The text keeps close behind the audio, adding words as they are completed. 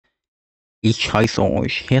Ich heiße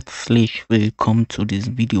euch herzlich willkommen zu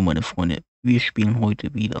diesem Video, meine Freunde. Wir spielen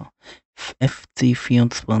heute wieder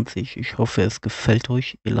fc24. Ich hoffe, es gefällt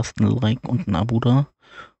euch. Ihr lasst ein Like und ein Abo da.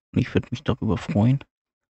 Und ich würde mich darüber freuen.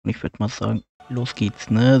 Und ich würde mal sagen, los geht's,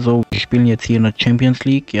 ne? So, wir spielen jetzt hier in der Champions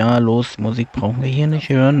League. Ja, los, Musik brauchen wir hier nicht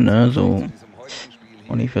hören, ne? So.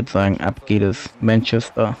 Und ich würde sagen, ab geht es.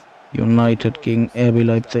 Manchester United gegen RB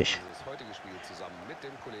Leipzig.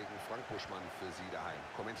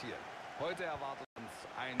 Heute erwartet uns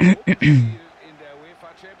ein Gruppenspiel in der UEFA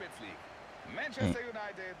Champions League. Manchester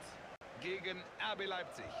United gegen RB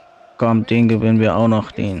Leipzig. Komm, den gewinnen wir auch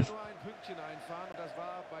noch, den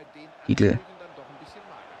Titel.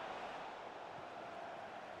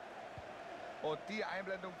 Und die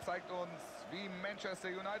Einblendung zeigt uns, wie Manchester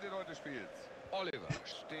United heute spielt. Oliver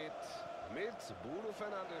steht mit Bruno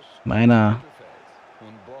Fernandes Meiner.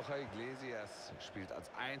 und Borja Iglesias spielt als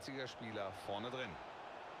einziger Spieler vorne drin.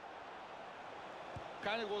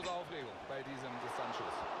 Keine große Aufregung bei diesem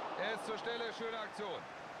Distanzschuss. Er ist zur Stelle, schöne Aktion.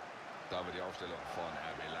 Da wird die Aufstellung von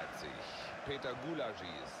RB Leipzig. Peter Gulagi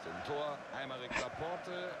ist im Tor. Aymeric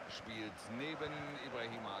Laporte spielt neben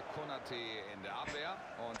Ibrahima Konate in der Abwehr.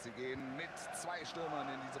 Und sie gehen mit zwei Stürmern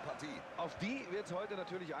in diese Partie. Auf die wird es heute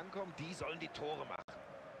natürlich ankommen. Die sollen die Tore machen.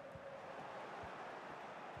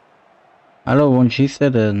 Hallo, wann schießt er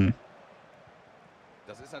denn?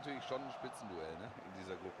 Das ist natürlich schon ein Spitzenduell, ne? In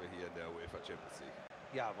dieser Gruppe hier in der UEFA Champions League.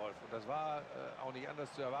 Ja, Wolf, und das war auch nicht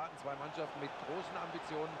anders zu erwarten. Zwei Mannschaften mit großen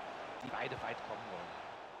Ambitionen, die beide weit kommen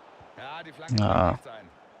wollen. Ja, die Flanke kann nicht sein.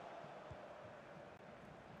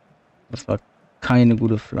 Das war keine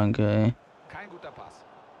gute Flanke, ey. Kein guter Pass.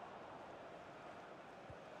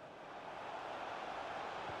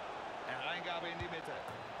 Hereingabe in die Mitte.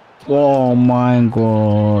 Oh mein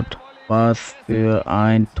Gott. Was für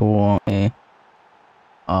ein Tor, ey.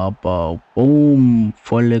 Aber boom,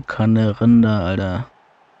 volle Kanne Rinder, Alter.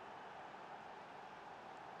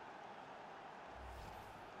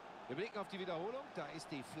 Wir blicken auf die Wiederholung. Da ist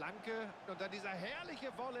die Flanke und dann dieser herrliche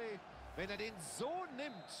Volley. Wenn er den so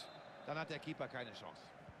nimmt, dann hat der Keeper keine Chance.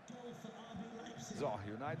 So,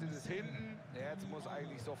 United ist hinten. Jetzt muss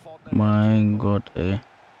eigentlich sofort eine Mein Gott, ey.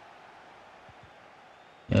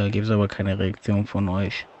 Ja, gibt es aber keine Reaktion von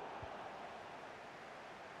euch.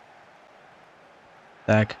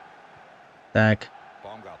 Zack. Zack.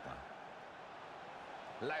 Baumgartner.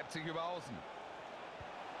 Leipzig über außen.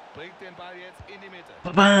 Bringt den Ball jetzt in die Mitte.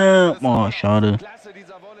 Oh, schade. Klasse,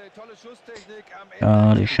 dieser Volley. Tolle Schusstechnik am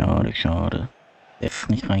Schade, Ende. schade, schade. Der ist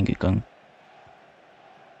nicht reingegangen.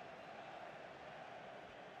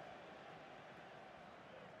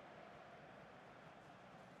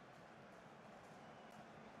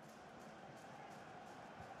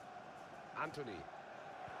 Anthony.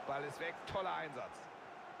 Ball ist weg. Toller Einsatz.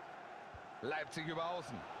 Leipzig über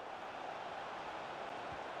außen.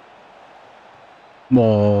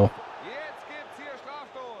 Boah. Jetzt gibt's hier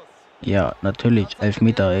Strafstoß. Ja, natürlich.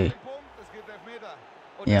 Elfmeter, ey. Es gibt Elfmeter.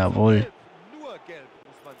 Und Jawohl. Nur gelb,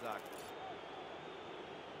 muss man sagen.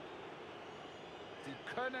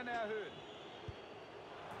 Sie können erhöhen.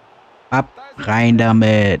 Ab rein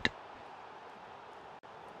damit.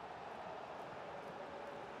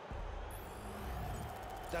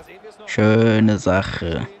 Da sehen wir es noch. Schöne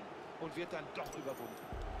Sache. Und wird dann doch überwunden.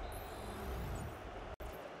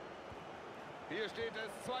 Hier steht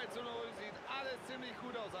es 2:0. Sieht alles ziemlich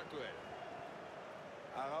gut aus aktuell.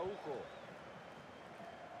 Araujo.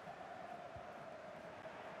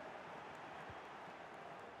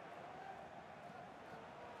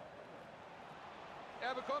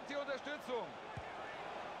 Er bekommt die Unterstützung.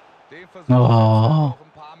 Den Versuch noch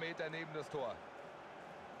ein paar Meter neben das Tor.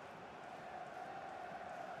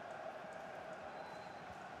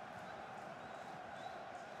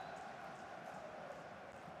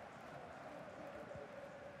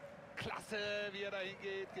 Klasse, wie er dahin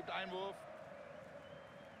geht, gibt Einwurf.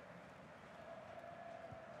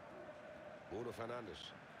 Bruno Fernandes.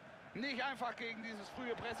 Nicht einfach gegen dieses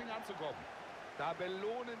frühe Pressing anzukommen. Da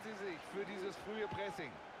belohnen sie sich für dieses frühe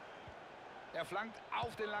Pressing. Er flankt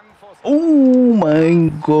auf den langen Pfosten. Oh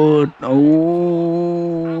mein Gott.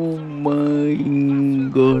 Oh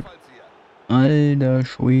mein Gott. Alter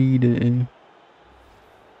Schwede, ey.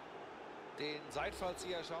 Den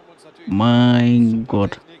Seitfallzieher schauen wir uns natürlich. Mein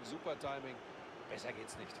Gott. Super Timing. Besser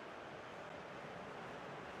geht's nicht.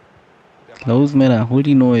 Los, Männer, holt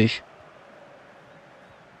ihn euch.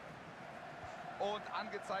 Und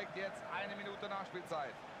angezeigt jetzt 1 Minute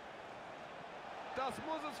Nachspielzeit. Das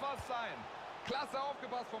muss es fast sein. Klasse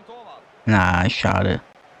aufgepasst vom Torwart. Na, schade.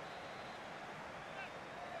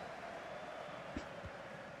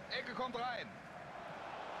 Ecke kommt rein.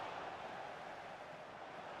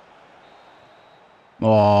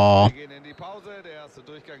 Oh. Wir gehen in die Pause. Der erste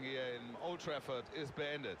Durchgang hier in Old Trafford ist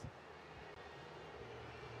beendet.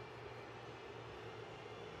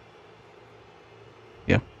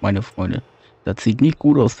 Ja, meine Freunde. Das sieht nicht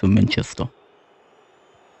gut aus für Manchester.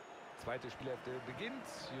 Zweite Spielhälfte beginnt.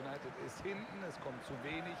 United ist hinten. Es kommt zu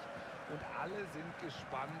wenig. Und alle sind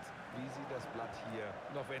gespannt, wie sie das Blatt hier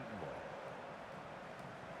noch wenden wollen.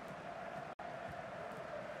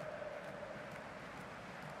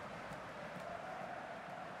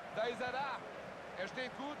 Da ist er da. Er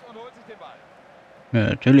steht gut und holt sich den Ball. Ja,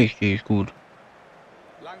 natürlich stehe ich gut.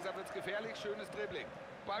 Langsam wird es gefährlich. Schönes Dribbling.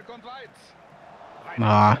 Ball kommt weit.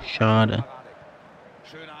 Ah, schade.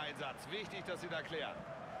 Schöner Einsatz. Wichtig, dass sie da klären.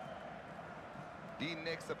 Die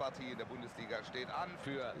nächste Partie in der Bundesliga steht an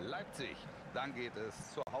für Leipzig. Dann geht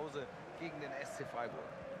es zu Hause gegen den SC Freiburg.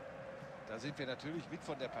 Da sind wir natürlich mit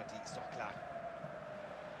von der Partie, ist doch klar.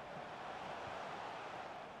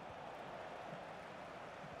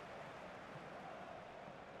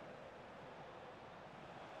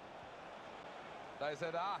 Da ist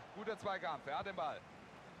er da. Guter Zweikampf. Er hat den Ball.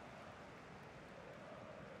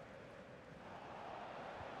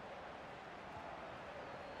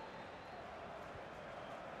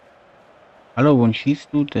 Hallo, wann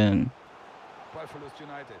schießt du denn? Ballverlust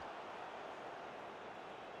United.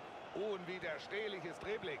 Unwiderstehliches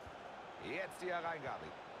Dribbling. Jetzt die Hereingabe.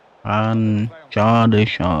 Schade,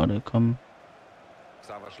 schade, komm.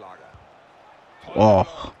 Xaver Schlager.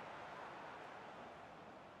 Och.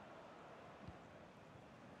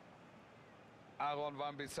 Aaron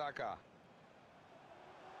Wan-Bissaka.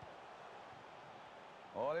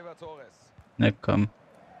 Oliver Torres. Ne, komm.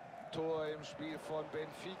 Tor im Spiel von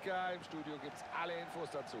Benfica. Im Studio gibt es alle Infos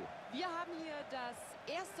dazu. Wir haben hier das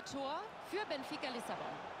erste Tor für Benfica Lissabon.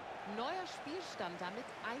 Neuer Spielstand damit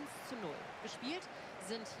 1:0. Gespielt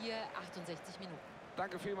sind hier 68 Minuten.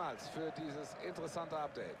 Danke vielmals für dieses interessante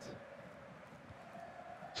Update.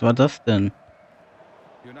 Was war das denn?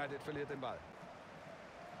 United verliert den Ball.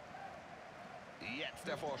 Jetzt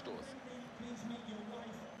der Vorstoß.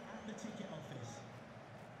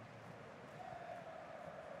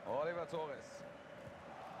 Oliver Torres.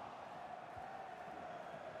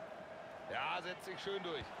 Ja, setzt sich schön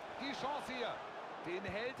durch. Die Chance hier. Den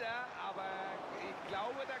hält er, aber ich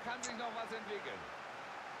glaube, da kann sich noch was entwickeln.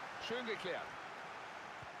 Schön geklärt.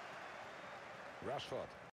 Rashford.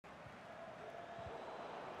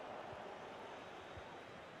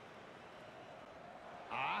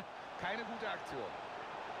 Ah, keine gute Aktion.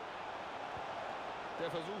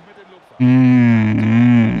 Der Versuch mit dem Lupfer.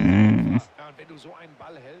 Ja, und wenn du so einen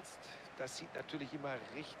Ball hältst, das sieht natürlich immer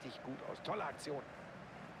richtig gut aus. Tolle Aktion.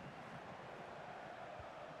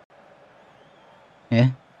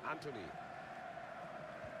 Hä? Anthony.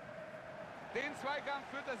 Den Zweikampf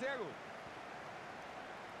führt er sehr gut.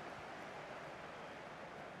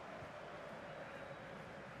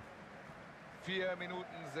 Vier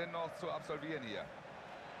Minuten sind noch zu absolvieren hier.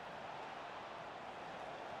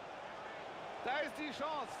 Da ist die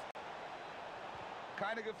Chance.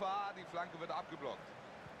 Keine Gefahr, die Flanke wird abgeblockt.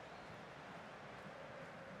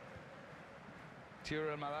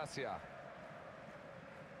 Tyrell Malacia.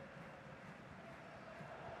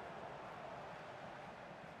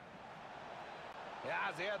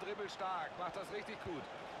 Ja, sehr dribbelstark, macht das richtig gut.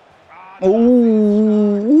 Ah,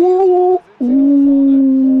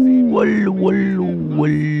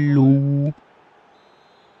 Wallu.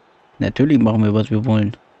 Natürlich machen wir, was wir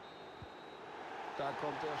wollen. Da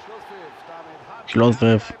kommt der Schlusspfiff. Damit hat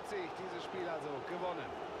Schlusspfiff. Leipzig dieses Spiel also gewonnen.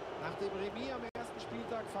 Nach dem Remis am ersten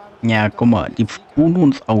Spieltag fahren Ja, guck mal, die fuhren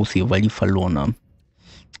uns aus hier, weil die verloren haben.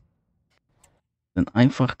 Sind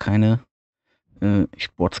einfach keine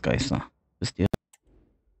Sportsgeister. Wisst ihr?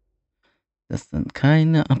 Das sind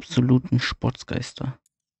keine absoluten Sportsgeister.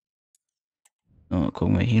 So,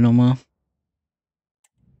 gucken wir hier nochmal.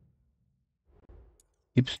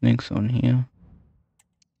 Gibt's nichts und hier.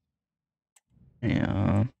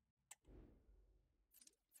 Ja.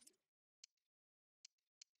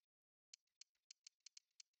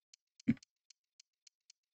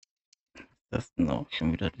 Das ist auch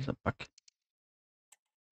schon wieder dieser Bug.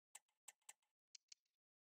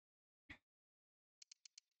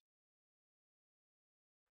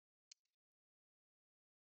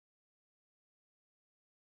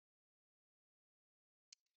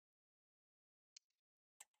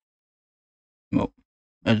 Oh.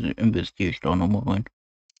 Also investiere ich da nochmal rein.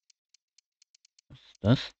 Was ist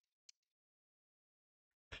das?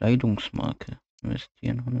 Kleidungsmarke.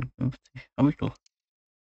 Investieren 150. Habe ich doch.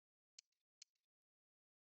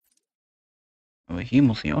 Aber hier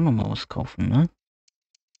muss ich auch nochmal was kaufen, ne?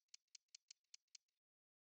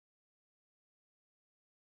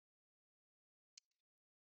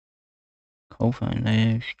 Kaufe einen.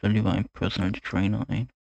 Nee, ich stelle lieber einen Personal Trainer ein.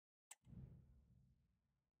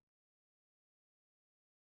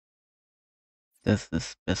 Das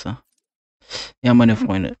ist besser. Ja, meine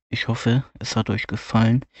Freunde, ich hoffe, es hat euch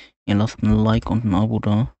gefallen. Ihr lasst ein Like und ein Abo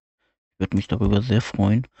da. Ich würde mich darüber sehr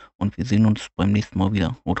freuen. Und wir sehen uns beim nächsten Mal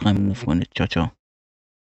wieder. Haut rein, meine Freunde. Ciao, ciao.